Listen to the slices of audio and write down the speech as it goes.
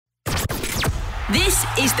This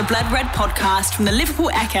is the Blood Red podcast from the Liverpool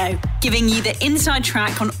Echo, giving you the inside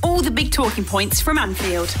track on all the big talking points from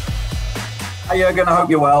Anfield. Hi Jurgen, I hope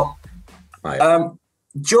you're well. Hi.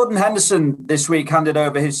 Jordan Henderson this week handed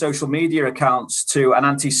over his social media accounts to an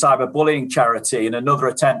anti-cyberbullying charity in another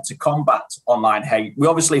attempt to combat online hate. We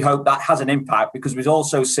obviously hope that has an impact, because we've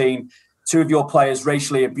also seen two of your players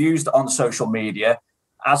racially abused on social media,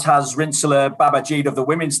 as has Rinsula Babajid of the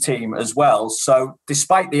women's team as well. So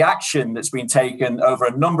despite the action that's been taken over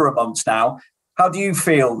a number of months now, how do you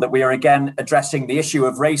feel that we are again addressing the issue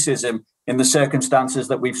of racism in the circumstances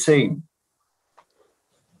that we've seen?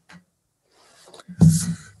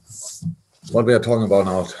 What we are talking about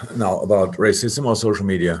now about racism or social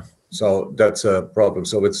media. So that's a problem.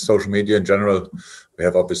 So with social media in general, we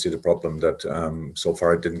have obviously the problem that so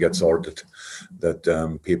far it didn't get sorted,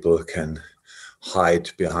 that people can hide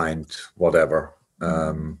behind whatever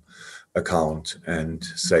account and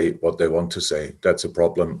say what they want to say. That's a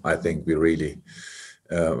problem I think we really,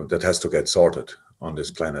 that has to get sorted on this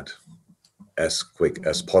planet as quick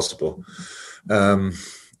as possible.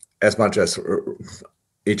 As much as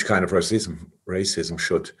each kind of racism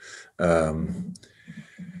should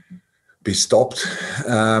be stopped.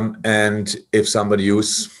 And if somebody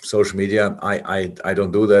uses social media, I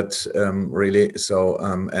don't do that really. So,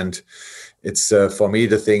 and it's for me,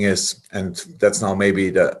 the thing is, and that's now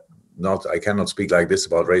maybe I cannot speak like this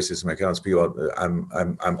about racism. I cannot speak about,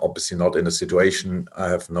 I'm obviously not in a situation. I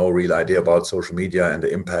have no real idea about social media and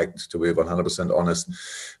the impact, to be 100% honest.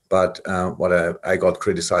 But what I got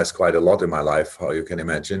criticized quite a lot in my life, how you can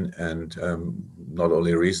imagine, and not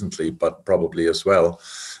only recently, but probably as well.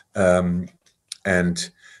 And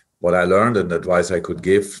what I learned and advice I could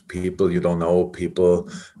give people you don't know, people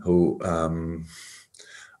who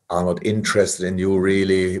are not interested in you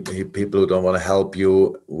really, people who don't want to help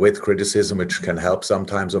you with criticism, which can help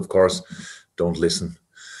sometimes, of course, don't listen.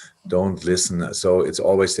 Don't listen. So it's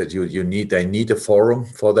always that they need a forum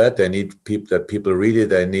for that. They need people really,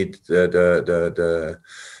 they need the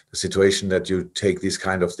situation that you take these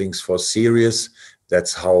kind of things for serious.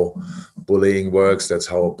 That's how bullying works. That's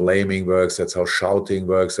how blaming works. That's how shouting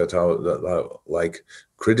works. That's how like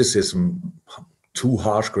criticism, too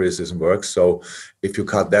harsh criticism works. So if you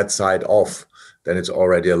cut that side off, then it's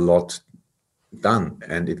already a lot done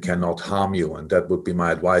and it cannot harm you. And that would be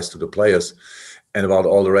my advice to the players. And about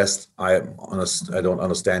all the rest, I don't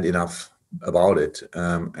understand enough about it.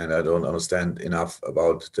 And I don't understand enough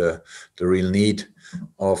about the real need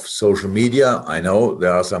of social media. I know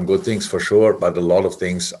there are some good things for sure, but a lot of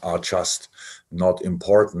things are just not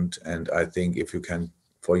important. And I think if you can,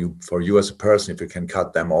 for you as a person, if you can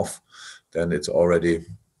cut them off, then it's already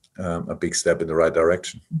a big step in the right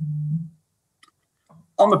direction.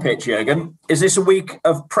 On the pitch, Jurgen, is this a week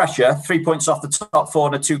of pressure, 3 points off the top four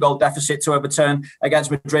and a 2-goal deficit to overturn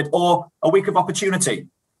against Madrid, or a week of opportunity?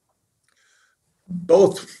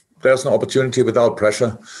 Both. There's no opportunity without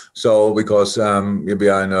pressure. So because we'll be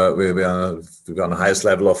on the highest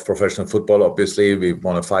level of professional football, obviously, we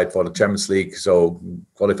want to fight for the Champions League. So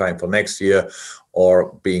qualifying for next year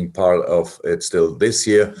or being part of it still this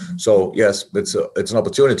year. So yes, it's an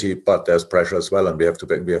opportunity, but there's pressure as well, and we have to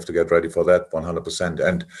get ready for that 100%.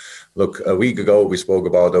 And look, a week ago we spoke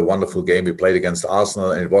about a wonderful game we played against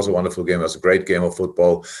Arsenal, and it was a wonderful game. It was a great game of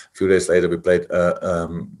football. A few days later we played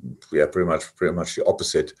pretty much the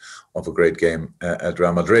opposite of a great game at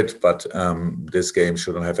Real Madrid. But this game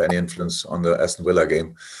shouldn't have any influence on the Aston Villa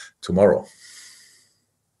game tomorrow.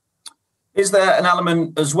 Is there an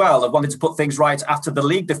element as well of wanting to put things right after the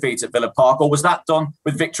league defeat at Villa Park, or was that done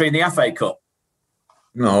with victory in the FA Cup?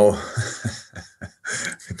 No,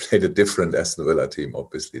 we played a different Aston Villa team,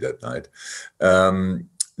 obviously, that night.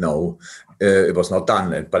 No, it was not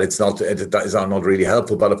done, but it's not really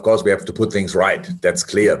helpful. But of course, we have to put things right. That's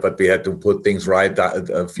clear. But we had to put things right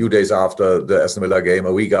a few days after the Aston Villa game,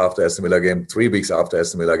 a week after Aston Villa game, 3 weeks after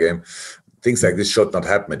Aston Villa game. Things like this should not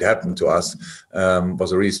happen. It happened to us. It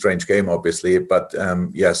was a really strange game, obviously. But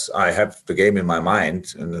yes, I have the game in my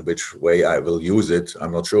mind, and which way I will use it,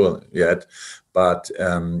 I'm not sure yet. But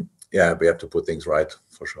yeah, we have to put things right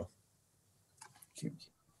for sure. Thank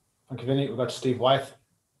you, Vinny. We've got Steve Wyeth.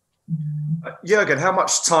 Jurgen, how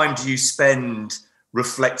much time do you spend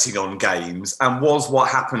reflecting on games? And was what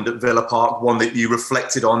happened at Villa Park one that you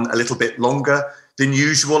reflected on a little bit longer than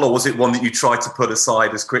usual, or was it one that you tried to put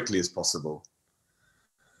aside as quickly as possible?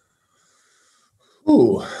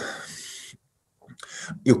 Ooh,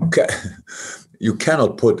 you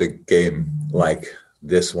cannot put a game like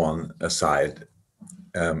this one aside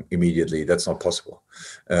immediately. That's not possible.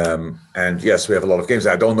 And yes, we have a lot of games.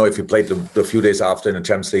 I don't know if we played the few days after in the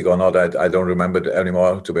Champions League or not. I don't remember it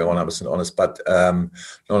anymore, to be 100% honest. But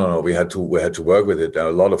no. We had to work with it. A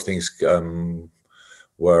lot of things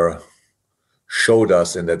were showed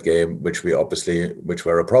us in that game, which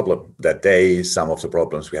were a problem that day. Some of the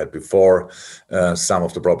problems we had before, some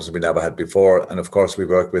of the problems we never had before, and of course we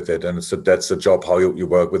work with it. And so that's the job, how you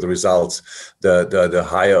work with the results. The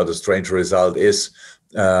higher or the stranger result is.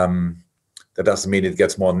 That doesn't mean it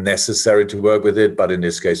gets more necessary to work with it, but in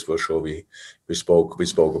this case, for sure, we spoke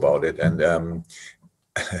about it, and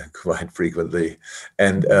quite frequently.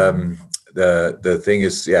 And the thing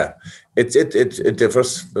is, yeah, it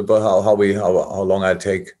differs about how long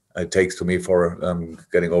it takes to me for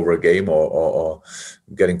getting over a game or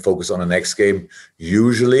getting focused on the next game.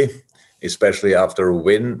 Usually, especially after a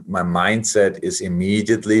win, my mindset is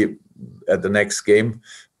immediately at the next game,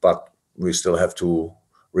 but we still have to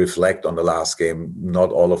reflect on the last game. Not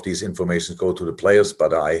all of these informations go to the players,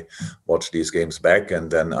 but I watch these games back, and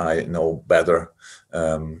then I know better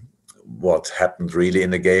what happened really in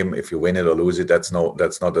the game. If you win it or lose it, there's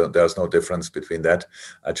no difference between that.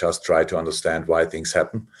 I just try to understand why things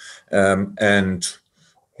happen. And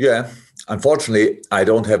yeah, unfortunately, I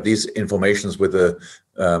don't have these informations with the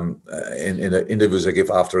in the interviews I give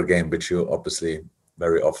after a game, which you obviously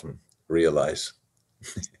very often realize.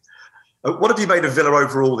 What have you made of Villa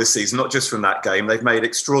overall this season? Not just from that game, they've made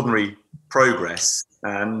extraordinary progress.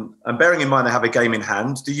 And bearing in mind they have a game in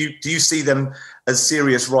hand, do you see them as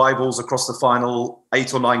serious rivals across the final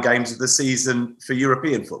 8 or 9 games of the season for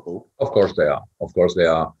European football? Of course they are.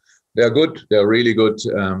 They are good. They're really good.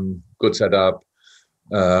 Good setup.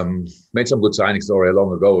 Made some good signings already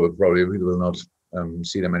long ago. Probably we will not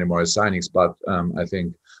see them anymore as signings, but I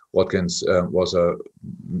think Watkins was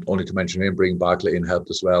only to mention him, bringing Barkley in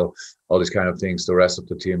helped as well. All these kind of things. The rest of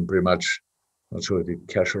the team pretty much, not sure if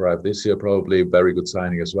Cash arrived this year, probably very good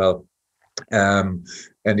signing as well. And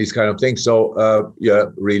these kind of things. So yeah,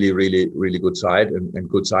 really, really, really good side, and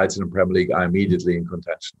good sides in the Premier League are immediately in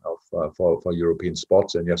contention of for European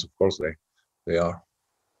spots. And yes, of course they are.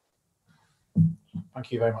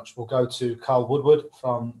 Thank you very much. We'll go to Carl Woodward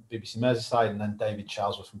from BBC Merseyside, and then David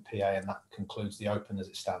Charlesworth from PA, and that concludes the Open as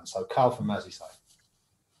it stands. So Carl from Merseyside.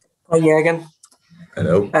 Hi, Jürgen.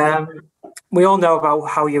 Hello. We all know about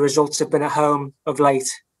how your results have been at home of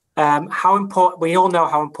late. How important? We all know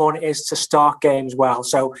how important it is to start games well.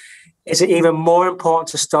 So, is it even more important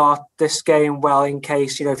to start this game well in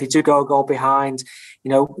case, if you do go a goal behind,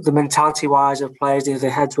 the mentality-wise of players, their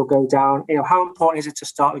heads will go down. How important is it to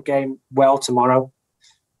start the game well tomorrow?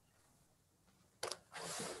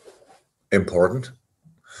 Important.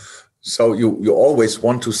 So you always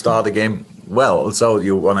want to start a game well. So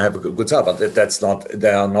you want to have a good start, but that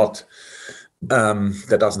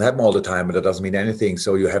doesn't happen all the time, but that doesn't mean anything.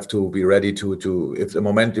 So you have to be ready to if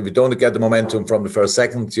you don't get the momentum from the first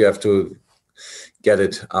second, you have to get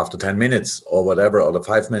it after 10 minutes or whatever, or the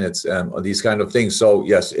 5 minutes, or these kind of things. So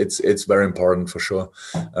yes, it's very important for sure.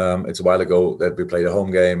 It's a while ago that we played a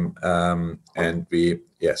home game, and the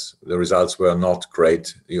results were not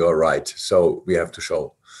great. You are right. So we have to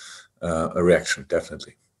show a reaction,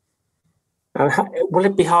 definitely. Will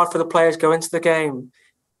it be hard for the players go into the game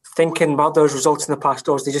thinking about those results in the past,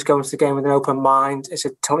 or do they just go into the game with an open mind? It's a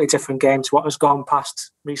totally different game to what has gone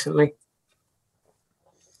past recently.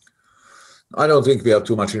 I don't think we have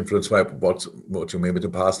too much influence by what you mean with the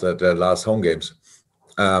past, the last home games.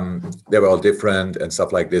 They were all different and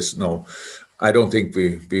stuff like this. No, I don't think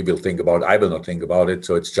we will think about it. I will not think about it.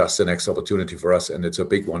 So it's just the next opportunity for us, and it's a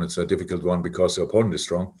big one. It's a difficult one because the opponent is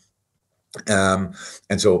strong. And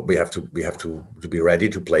so we have to be ready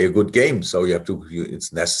to play a good game. So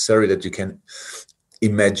it's necessary that you can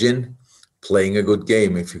imagine playing a good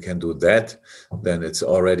game. If you can do that, then it's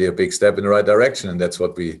already a big step in the right direction. And that's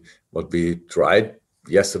what we tried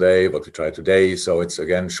yesterday, what we tried today. So it's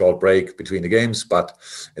again short break between the games, but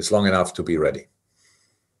it's long enough to be ready.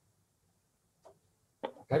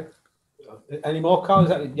 Okay. Any more, Carl?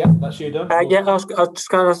 That's you done. I was just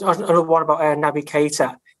going to ask another one about Naby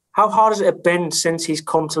Keita. How hard has it been since he's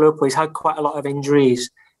come to Liverpool? He's had quite a lot of injuries.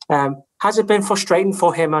 Has it been frustrating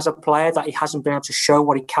for him as a player that he hasn't been able to show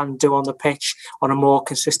what he can do on the pitch on a more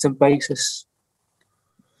consistent basis?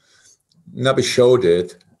 Naby showed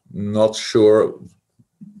it, not sure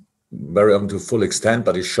very often to full extent,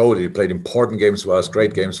 but he showed it. He played important games for us,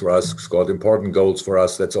 great games for us, scored important goals for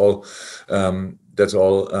us. That's all the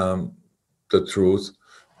truth.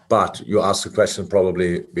 But you asked the question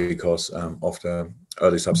probably because of the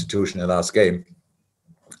early substitution in the last game,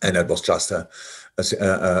 and that was just a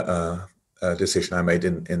decision I made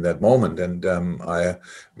in that moment. And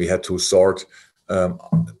we had to sort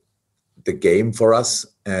the game for us,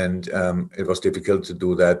 and it was difficult to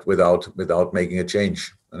do that without making a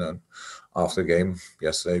change. After the game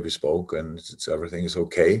yesterday, we spoke, and everything is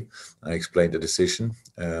okay. I explained the decision,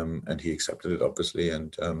 and he accepted it, obviously,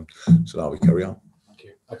 and so now we carry on. Thank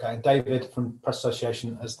you. Okay, and David from Press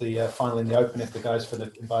Association, as the final in the Open, if the guys for the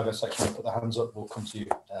Envigo section will put their hands up, we'll come to you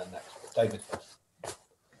next. David first.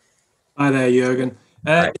 Hi there, Jürgen.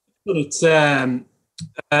 It's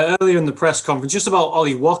earlier in the press conference, just about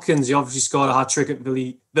Ollie Watkins. He obviously scored a hat-trick at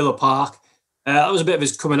Villa Park. That was a bit of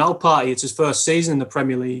his coming out party. It's his first season in the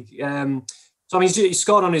Premier League. So I mean, he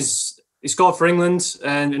scored for England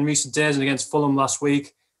and in recent days and against Fulham last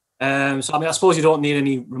week. So I mean, I suppose you don't need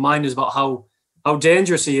any reminders about how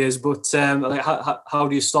dangerous he is, but how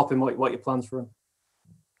do you stop him? What are your plans for him?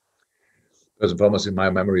 First and foremost, in my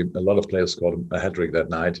memory, a lot of players scored a hat-trick that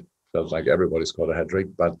night. Felt like everybody scored a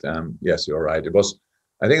hat-trick, but yes, you're right.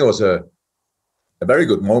 I think it was a very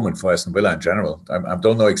good moment for Aston Villa in general. I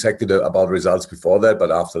don't know exactly about results before that,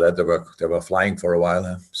 but after that they were flying for a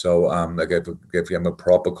while. So I gave him a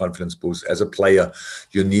proper confidence boost. As a player,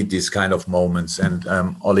 you need these kind of moments. And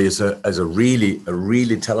Ollie is a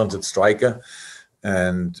really talented striker,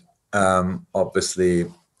 and obviously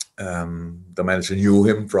the manager knew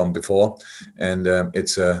him from before, and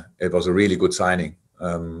it was a really good signing.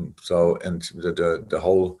 So and the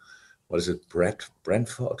whole, what is it,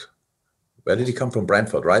 Brentford? Where did he come from?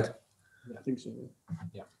 Brentford, right? Yeah, I think so.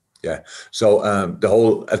 Yeah. So the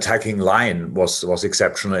whole attacking line was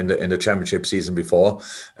exceptional in the championship season before,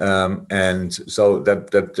 and so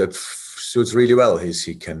that suits really well. He's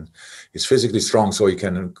physically strong, so he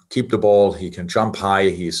can keep the ball. He can jump high.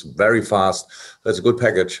 He's very fast. That's a good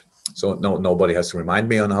package. So nobody has to remind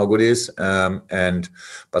me on how good he is.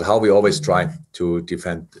 But how we always try to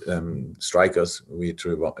defend strikers, we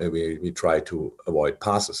try to avoid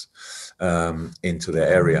passes into their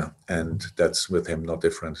area, and that's with him not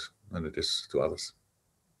different than it is to others.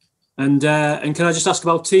 And can I just ask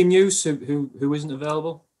about team news? Who isn't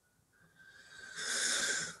available?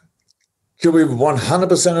 To be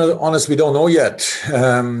 100% honest, we don't know yet.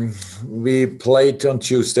 We played on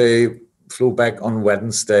Tuesday. Flew back on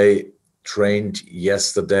Wednesday, trained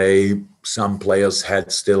yesterday. Some players felt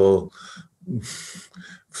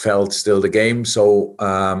still the game. So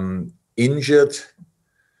injured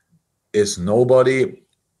is nobody.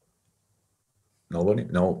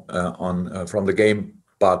 No, from the game.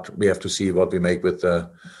 But we have to see what we make with the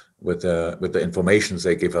information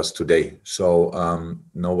they give us today. So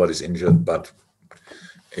nobody's injured. But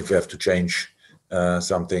if we have to change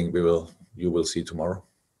something, you will see tomorrow.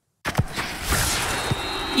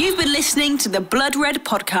 You've been listening to the Blood Red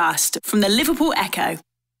podcast from the Liverpool Echo.